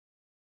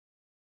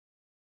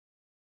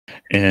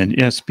And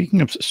yeah,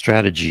 speaking of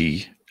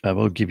strategy, I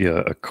will give you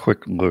a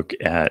quick look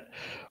at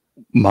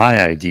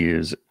my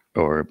ideas.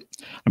 Or,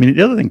 I mean,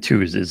 the other thing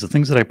too is the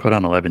things that I put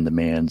on 11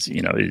 Demands.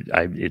 You know,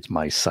 it's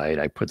my site.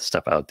 I put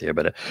stuff out there,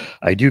 but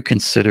I do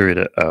consider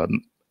it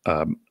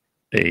um,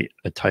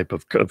 a type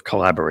of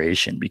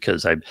collaboration,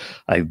 because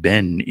I've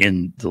been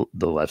in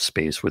the left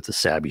space with the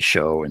Savvy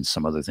Show and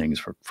some other things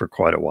for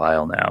quite a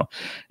while now,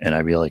 and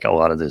I feel like a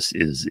lot of this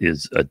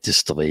is a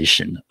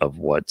distillation of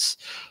what's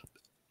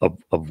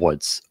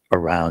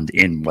around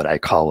in what I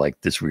call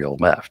like this real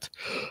left.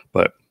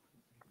 But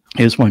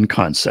here's one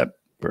concept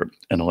for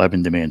an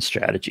 11 demand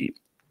strategy.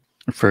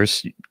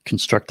 First,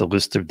 construct a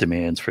list of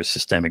demands for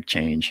systemic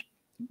change.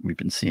 We've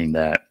been seeing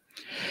that.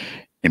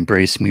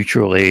 Embrace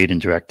mutual aid and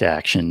direct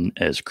action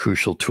as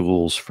crucial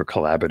tools for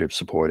collaborative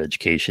support,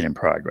 education, and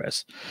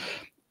progress.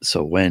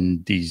 So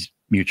when these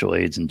mutual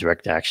aids and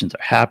direct actions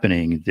are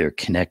happening, they're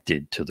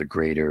connected to the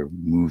greater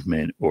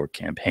movement or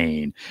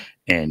campaign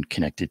and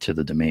connected to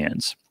the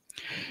demands.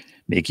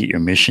 Make it your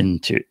mission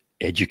to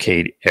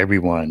educate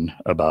everyone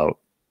about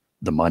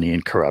the money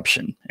and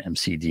corruption,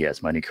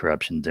 MCDS, money,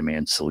 corruption,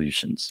 demand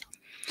solutions.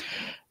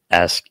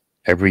 Ask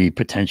every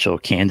potential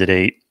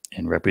candidate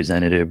and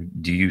representative,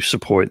 do you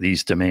support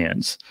these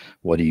demands?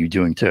 What are you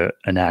doing to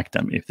enact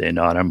them? If they're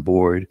not on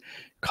board,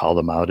 call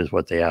them out as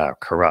what they are,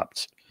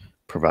 corrupt.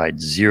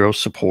 Provide zero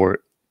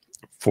support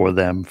for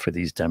them, for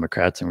these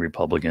Democrats and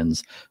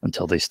Republicans,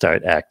 until they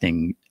start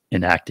enacting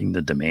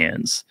the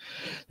demands.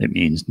 It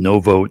means no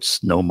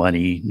votes, no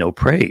money, no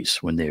praise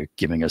when they're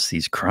giving us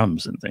these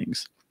crumbs and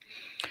things.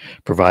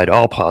 Provide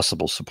all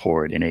possible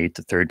support and aid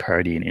to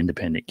third-party and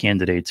independent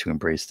candidates who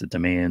embrace the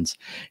demands.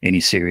 Any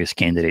serious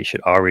candidate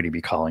should already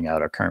be calling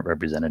out our current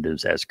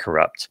representatives as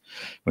corrupt.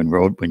 When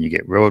you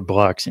get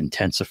roadblocks,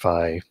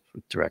 intensify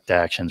with direct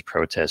actions,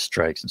 protests,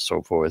 strikes, and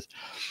so forth,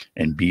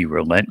 and be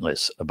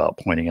relentless about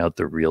pointing out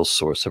the real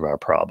source of our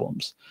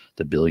problems: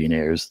 the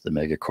billionaires, the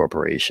mega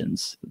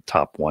corporations, the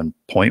top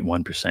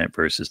 1.1%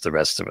 versus the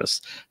rest of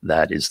us.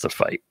 That is the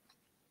fight.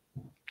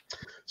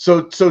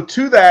 So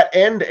to that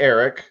end,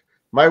 Eric,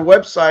 my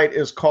website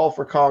is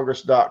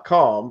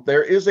callforcongress.com.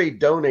 There is a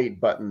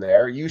donate button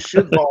there. You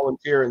should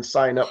volunteer and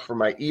sign up for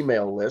my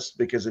email list,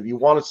 because if you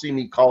want to see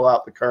me call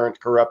out the current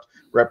corrupt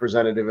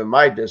representative in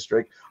my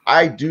district,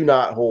 I do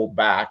not hold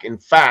back. In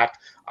fact,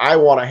 I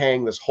want to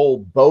hang this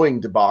whole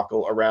Boeing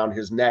debacle around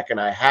his neck, and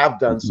I have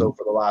done so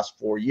for the last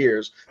 4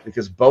 years,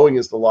 because Boeing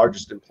is the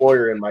largest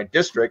employer in my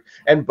district,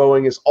 and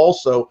Boeing is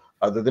also,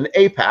 other than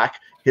APAC,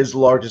 his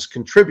largest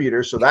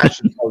contributor. So that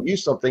should tell you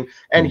something.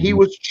 And he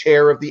was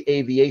chair of the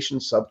aviation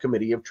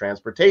subcommittee of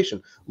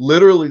transportation.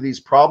 Literally, these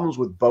problems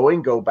with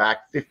Boeing go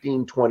back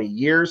 15, 20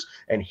 years,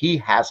 and he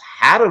has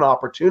had an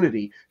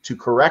opportunity to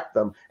correct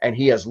them, and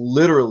he has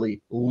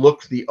literally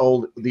looked the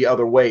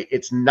other way.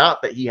 It's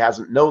not that he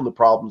hasn't known the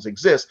problems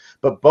exist,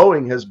 but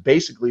Boeing has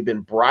basically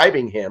been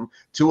bribing him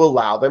to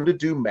allow them to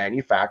do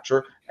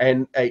manufacture,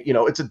 and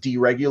it's a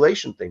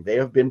deregulation thing. They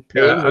have been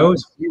paying them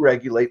to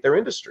deregulate their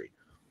industry.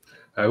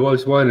 I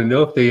always wanted to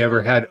know if they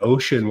ever had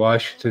OSHA in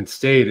Washington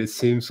State. It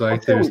seems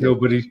like there's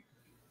nobody,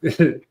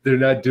 they're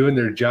not doing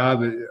their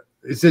job.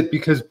 Is it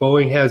because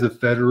Boeing has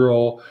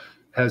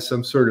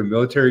some sort of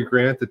military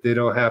grant that they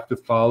don't have to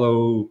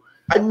follow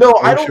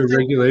OSHA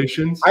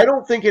regulations? I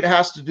don't think it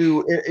has to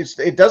do,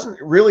 it doesn't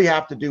really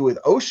have to do with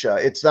OSHA.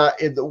 It's not,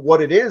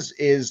 what it is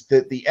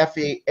that the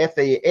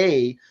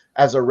FAA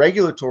as a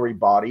regulatory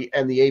body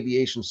and the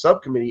aviation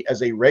subcommittee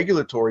as a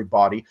regulatory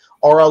body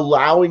are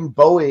allowing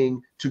Boeing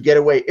to get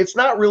away. It's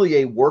not really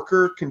a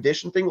worker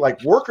condition thing.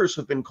 Like, workers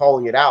have been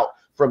calling it out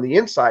from the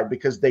inside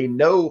because they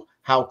know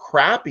how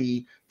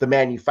crappy the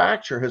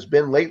manufacturer has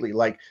been lately.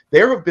 Like,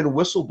 there have been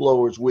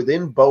whistleblowers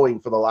within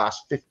Boeing for the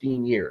last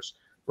 15 years,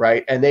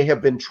 right? And they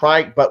have been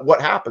trying, but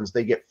what happens?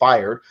 They get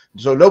fired.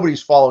 So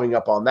nobody's following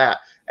up on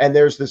that. And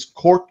there's this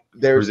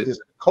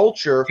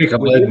culture. Take a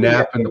lead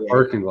nap in the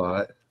parking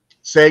lot.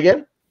 Say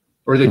again?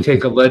 Or they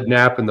take a lead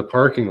nap in the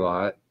parking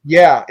lot.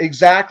 Yeah,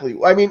 exactly.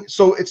 I mean,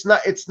 so it's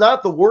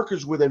not the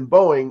workers within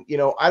Boeing.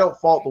 I don't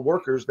fault the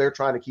workers. They're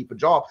trying to keep a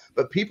job,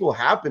 but people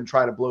have been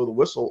trying to blow the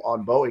whistle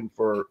on Boeing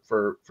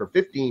for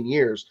 15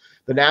 years.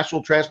 The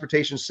National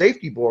Transportation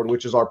Safety Board,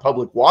 which is our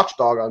public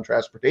watchdog on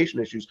transportation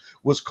issues,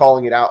 was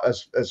calling it out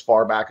as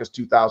far back as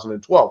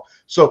 2012.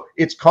 So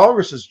it's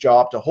Congress's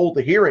job to hold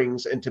the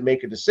hearings and to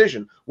make a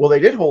decision. Well,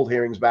 they did hold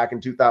hearings back in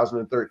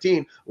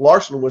 2013.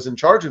 Larson was in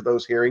charge of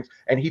those hearings,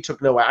 and he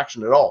took no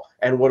action at all.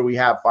 And what do we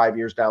have 5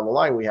 years down the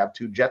line? We have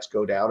 2 jets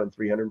go down and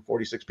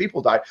 346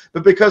 people died.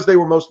 But because they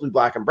were mostly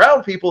black and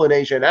brown people in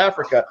Asia and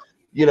Africa,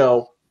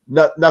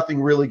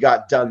 nothing really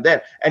got done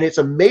then. And it's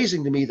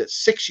amazing to me that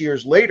 6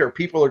 years later,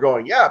 people are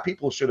going, yeah,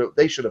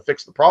 they should have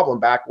fixed the problem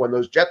back when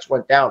those jets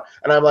went down.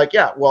 And I'm like,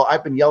 yeah, well,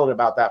 I've been yelling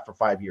about that for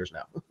 5 years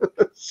now.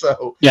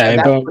 So yeah,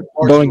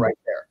 Boeing right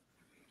there.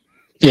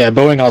 Yeah,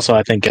 Boeing also,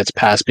 I think, gets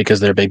passed because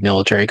they're a big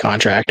military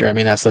contractor. I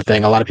mean, that's the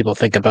thing. A lot of people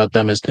think about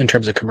them as in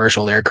terms of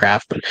commercial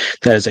aircraft, but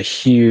that is a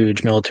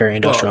huge military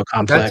industrial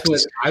complex.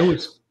 That's what I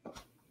was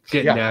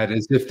getting at,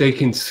 is if they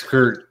can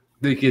skirt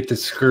they get to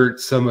skirt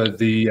some of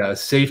the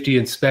safety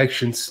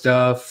inspection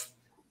stuff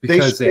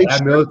because they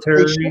have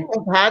military. They shouldn't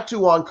have had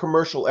to on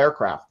commercial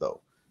aircraft,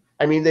 though.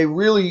 I mean, they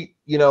really,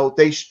 you know,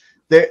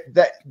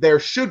 there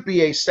should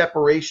be a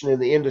separation in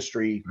the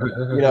industry.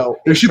 You know,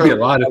 there should be a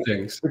lot of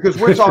things because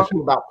we're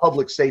talking about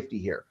public safety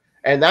here.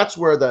 And that's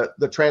where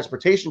the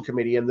Transportation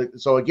Committee, and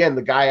so again,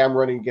 the guy I'm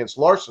running against,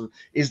 Larson,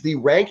 is the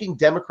ranking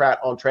Democrat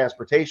on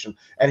transportation.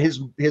 And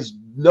his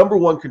number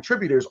one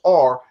contributors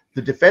are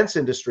the defense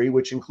industry,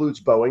 which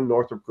includes Boeing,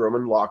 Northrop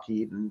Grumman,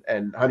 Lockheed,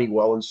 and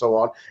Honeywell, and so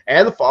on,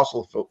 and the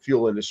fossil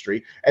fuel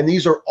industry. And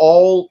these are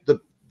all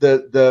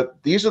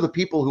these are the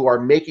people who are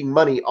making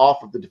money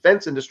off of the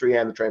defense industry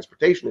and the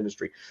transportation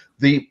industry.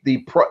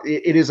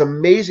 It is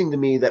amazing to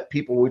me that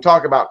people, when we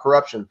talk about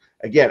corruption,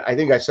 again, I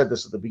think I said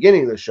this at the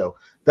beginning of the show,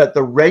 that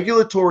the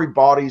regulatory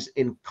bodies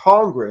in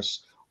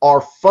Congress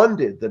are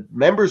funded, the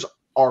members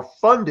are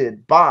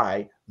funded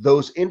by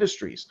those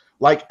industries.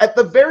 Like, at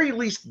the very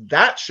least,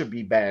 that should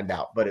be banned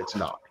out, but it's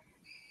not.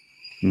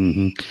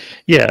 Mm-hmm.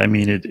 Yeah, I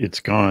mean, it's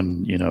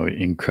gone, you know,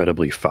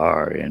 incredibly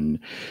far, and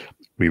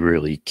we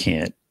really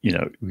can't, you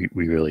know, we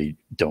really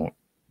don't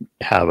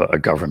have a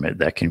government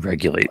that can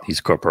regulate these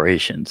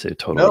corporations. They're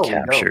totally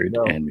captured,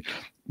 and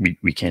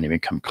we can't even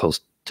come close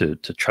to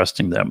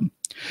trusting them.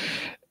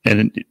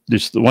 And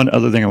there's the one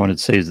other thing I wanted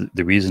to say is that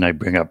the reason I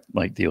bring up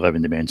like the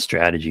 11 demand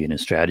strategy and a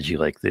strategy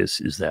like this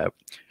is that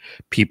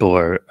people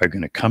are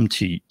going to come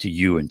to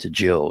you and to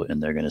Jill,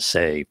 and they're going to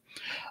say,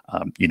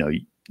 you know,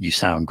 you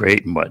sound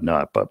great and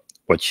whatnot, but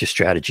what's your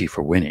strategy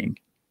for winning?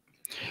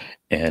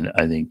 And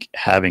I think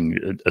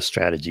having a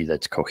strategy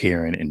that's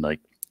coherent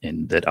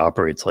and that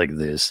operates like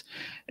this,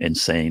 and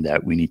saying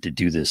that we need to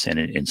do this and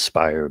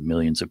inspire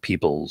millions of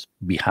people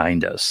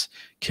behind us,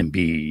 can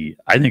be,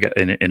 I think,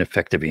 an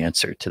effective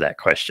answer to that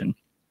question.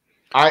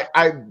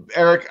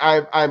 Eric,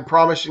 I'm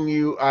promising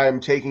you, I'm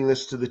taking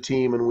this to the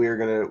team, and we're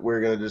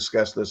gonna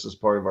discuss this as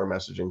part of our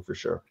messaging for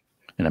sure.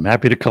 And I'm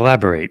happy to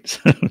collaborate.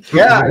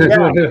 Yeah,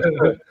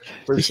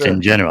 for Just sure.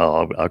 in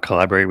general, I'll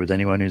collaborate with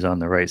anyone who's on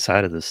the right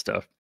side of this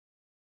stuff.